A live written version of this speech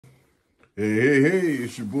Hey,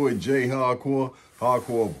 it's your boy Jayhardcore,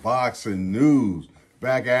 Hardcoreboxing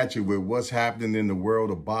back at you with what's happening in the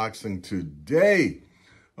world of boxing today.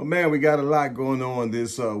 Oh man, we got a lot going on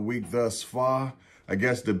this week thus far. I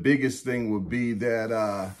guess the biggest thing would be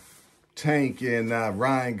that Tank and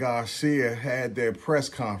Ryan Garcia had their press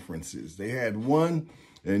conferences. They had one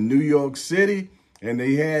in New York City, and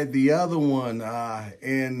they had the other one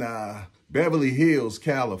in Beverly Hills,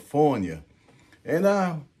 California.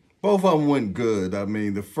 And both of them went good. I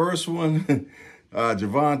mean, the first one,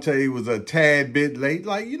 Javante was a tad bit late,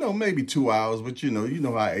 like, maybe 2 hours, but you know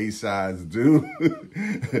how A-sides do.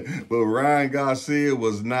 But Ryan Garcia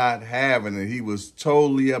was not having it. He was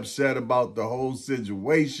totally upset about the whole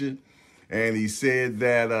situation. And he said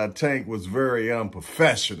that Tank was very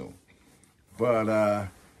unprofessional.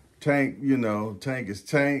 But Tank, Tank is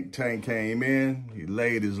Tank. Tank came in, he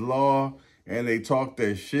laid his law, and they talked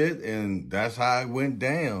their shit, and that's how it went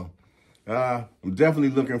down. I'm definitely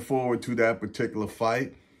looking forward to that particular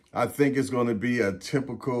fight. I think it's going to be a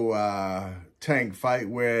typical Tank fight,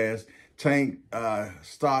 whereas Tank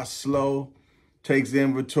starts slow, takes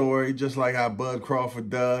inventory, just like how Bud Crawford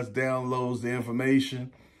does, downloads the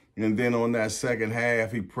information, and then on that second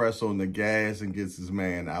half, he presses on the gas and gets his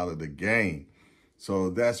man out of the game. So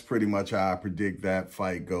that's pretty much how I predict that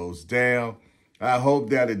fight goes down. I hope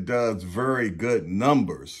that it does very good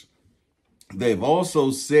numbers. They've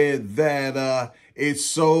also said that it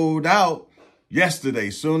sold out yesterday.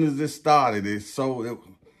 As soon as it started, it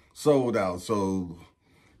sold out. So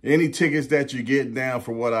any tickets that you get down,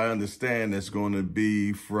 for what I understand, it's going to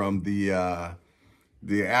be from the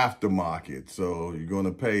aftermarket. So you're going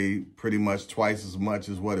to pay pretty much twice as much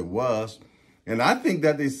as what it was. And I think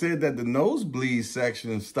that they said that the nosebleed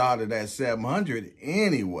section started at $700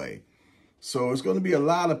 anyway. So it's going to be a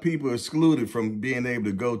lot of people excluded from being able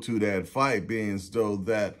to go to that fight, being so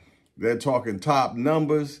that they're talking top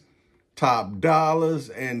numbers, top dollars.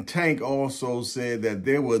 And Tank also said that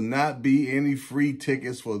there will not be any free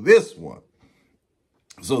tickets for this one.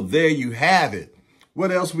 So there you have it.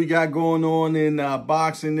 What else we got going on in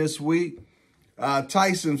boxing this week?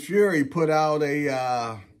 Tyson Fury put out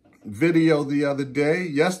a video the other day,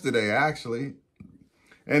 yesterday actually.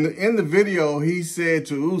 And in the video, he said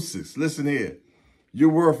to Usyk, listen here, you're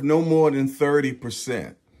worth no more than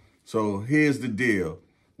 30%. So here's the deal.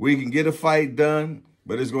 We can get a fight done,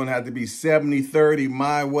 but it's going to have to be 70-30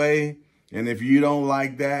 my way. And if you don't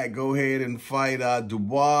like that, go ahead and fight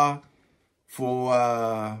Dubois for,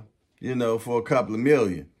 for a couple of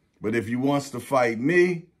million. But if you wants to fight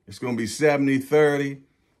me, it's going to be 70-30,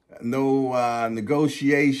 no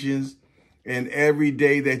negotiations. And every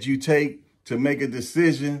day that you take to make a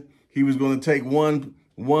decision, he was going to take one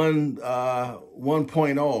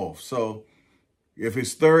point off. So if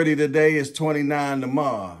it's 30 today, it's 29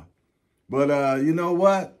 tomorrow. But you know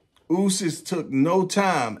what? Usyk took no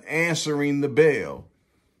time answering the bell.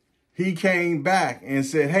 He came back and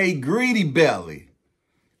said, hey, greedy belly,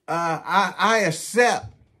 I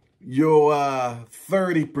accept your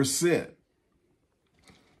 30%.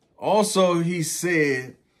 Also, he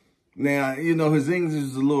said, now, his English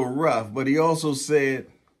is a little rough, but he also said,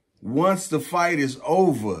 once the fight is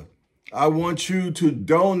over, I want you to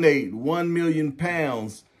donate 1 million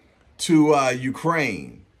pounds to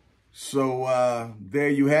Ukraine. So there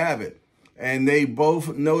you have it. And they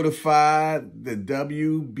both notified the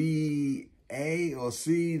WBA or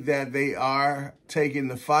C that they are taking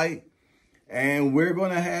the fight. And we're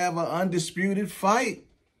going to have an undisputed fight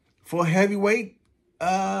for heavyweight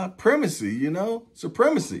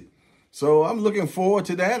supremacy. So I'm looking forward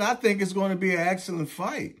to that. I think it's going to be an excellent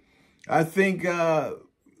fight. I think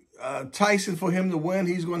Tyson, for him to win,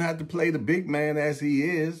 he's going to have to play the big man as he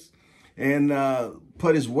is and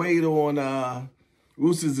put his weight on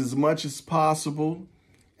Usyk as much as possible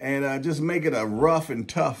and just make it a rough and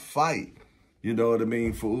tough fight. You know what I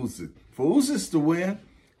mean, for Usyk. For Usyk to win,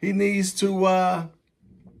 he needs to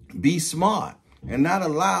be smart and not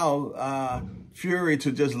allow Fury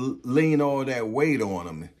to just lean all that weight on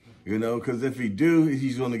him. Because if he do,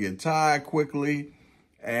 he's going to get tired quickly.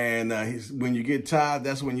 And when you get tired,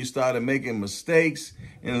 that's when you started making mistakes.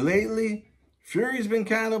 And lately, Fury's been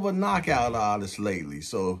kind of a knockout artist lately.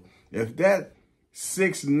 So if that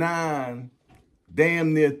 6'9",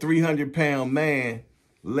 damn near 300-pound man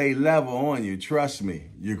lay level on you, trust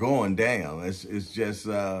me, you're going down. It's just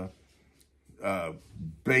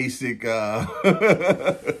basic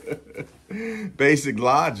basic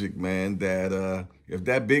logic, man, that if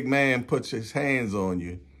that big man puts his hands on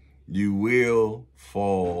you, you will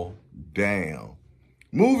fall down.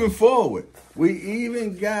 Moving forward, we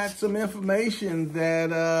even got some information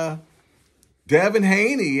that Devin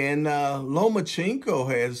Haney and Lomachenko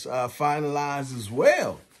has finalized as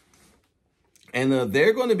well. And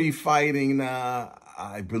they're going to be fighting,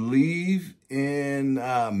 I believe, in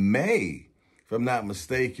May, if I'm not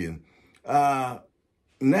mistaken. And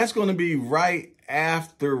that's going to be right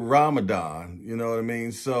after Ramadan, you know what I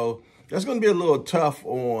mean? So that's going to be a little tough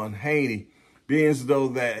on Haney, being as though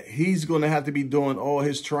that he's going to have to be doing all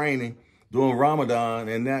his training during Ramadan,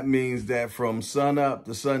 and that means that from sun up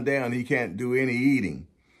to sundown, he can't do any eating.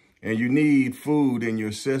 And you need food in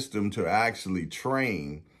your system to actually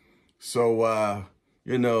train. So,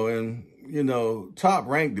 you know, Top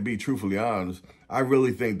Rank, to be truthfully honest, I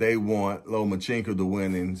really think they want Lomachenko to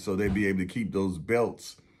win, and so they'd be able to keep those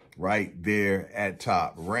belts right there at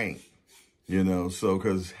Top Rank. You know, so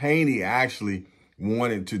because Haney actually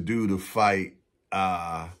wanted to do the fight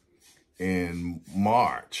in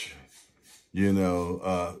March. You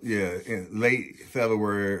know, in late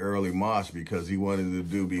February, early March, because he wanted to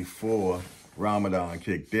do before Ramadan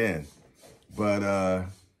kicked in. But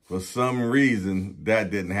for some reason,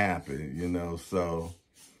 that didn't happen, you know. So,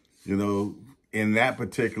 you know, in that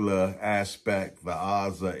particular aspect, the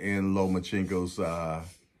odds are in Lomachenko's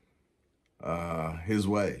his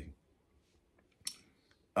way.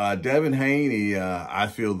 Devin Haney, I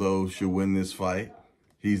feel, though, should win this fight.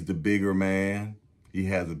 He's the bigger man. He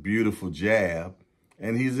has a beautiful jab,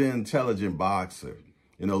 and he's an intelligent boxer.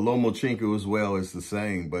 You know, Lomachenko as well is the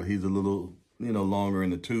same, but he's a little, you know, longer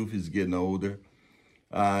in the tooth. He's getting older.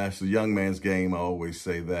 It's a young man's game, I always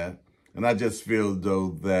say that. And I just feel,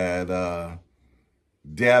 though, that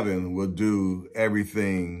Devin will do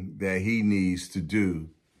everything that he needs to do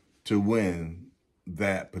to win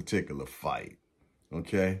that particular fight,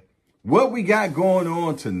 okay? What we got going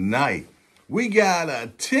on tonight, we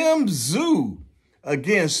got Tim Tszyu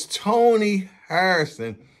against Tony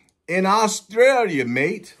Harrison in Australia,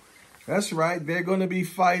 mate. That's right. They're going to be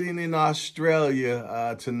fighting in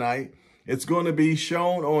Australia tonight. It's going to be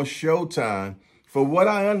shown on Showtime. For what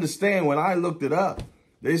I understand, when I looked it up,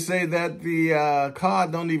 they say that the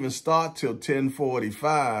card don't even start till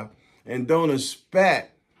 10:45, and don't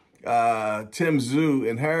expect Tim Tszyu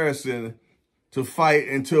and Harrison to fight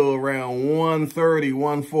until around 1:30,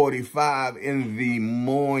 1:45 in the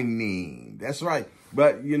morning. That's right.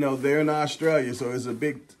 But, you know, they're in Australia, so it's a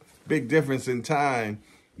big difference in time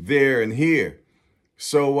there and here.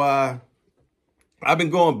 So I've been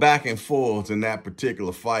going back and forth in that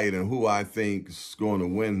particular fight and who I think is going to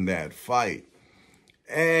win that fight.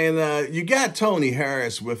 And you got Tony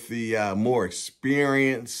Harris with the more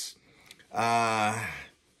experience.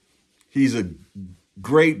 He's a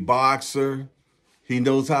great boxer. He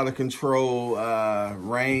knows how to control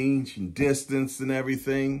range and distance and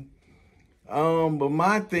everything. But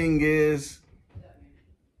my thing is,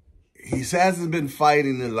 he hasn't been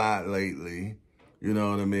fighting a lot lately. You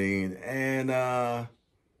know what I mean? And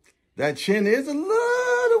that chin is a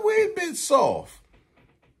little bit soft.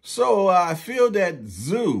 So I feel that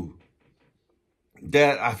Tszyu,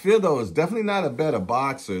 though, is definitely not a better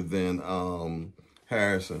boxer than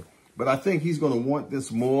Harrison. But I think he's going to want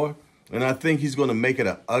this more. And I think he's going to make it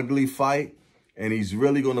an ugly fight. And he's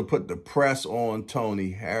really going to put the press on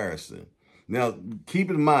Tony Harrison. Now, keep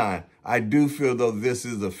in mind, I do feel, though, this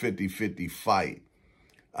is a 50-50 fight.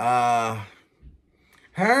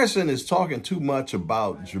 Harrison is talking too much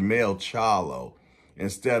about Jermell Charlo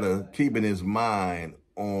instead of keeping his mind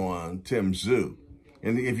on Tim Tszyu.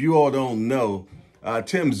 And if you all don't know,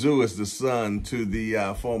 Tim Tszyu is the son to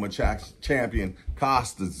the former champion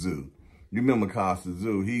Costa Tszyu. You remember Costa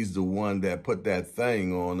Tszyu? He's the one that put that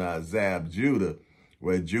thing on Zab Judah,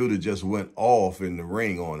 where Judah just went off in the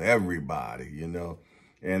ring on everybody, you know.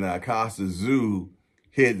 And Costa Tszyu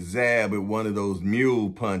hit Zab with one of those mule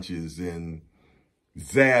punches, and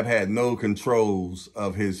Zab had no controls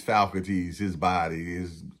of his faculties, his body.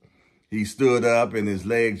 He stood up and his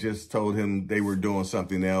legs just told him they were doing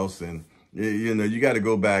something else. And, you know, you got to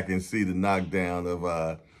go back and see the knockdown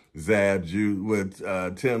of Zab Judah with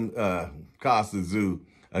Costa Tszyu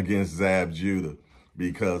against Zab Judah.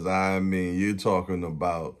 Because, I mean, you're talking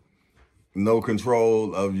about no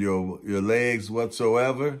control of your legs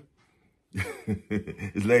whatsoever.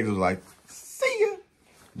 His legs was like, see ya.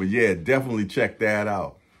 But, yeah, definitely check that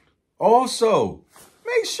out. Also,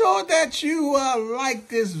 make sure that you like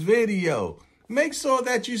this video. Make sure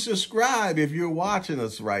that you subscribe if you're watching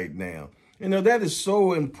us right now. You know, that is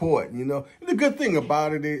so important, you know. And the good thing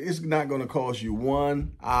about it is it's not going to cost you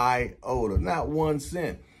one iota, not 1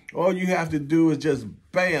 cent. All you have to do is just,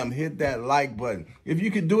 bam, hit that like button. If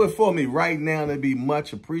you could do it for me right now, that'd be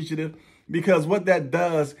much appreciative. Because what that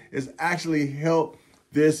does is actually help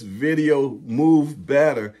this video move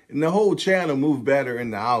better and the whole channel move better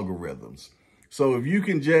in the algorithms. So if you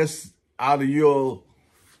can just out of your,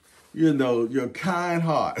 your kind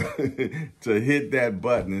heart to hit that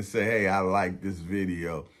button and say, hey, I like this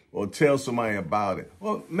video, or tell somebody about it,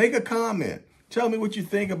 or make a comment. Tell me what you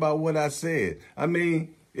think about what I said. I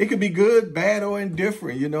mean, it could be good, bad, or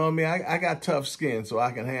indifferent. You know what I mean? I got tough skin, so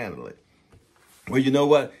I can handle it. Well, you know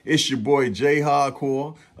what? It's your boy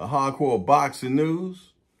Jayhardcore, a Hardcore Boxing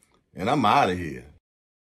News, and I'm out of here.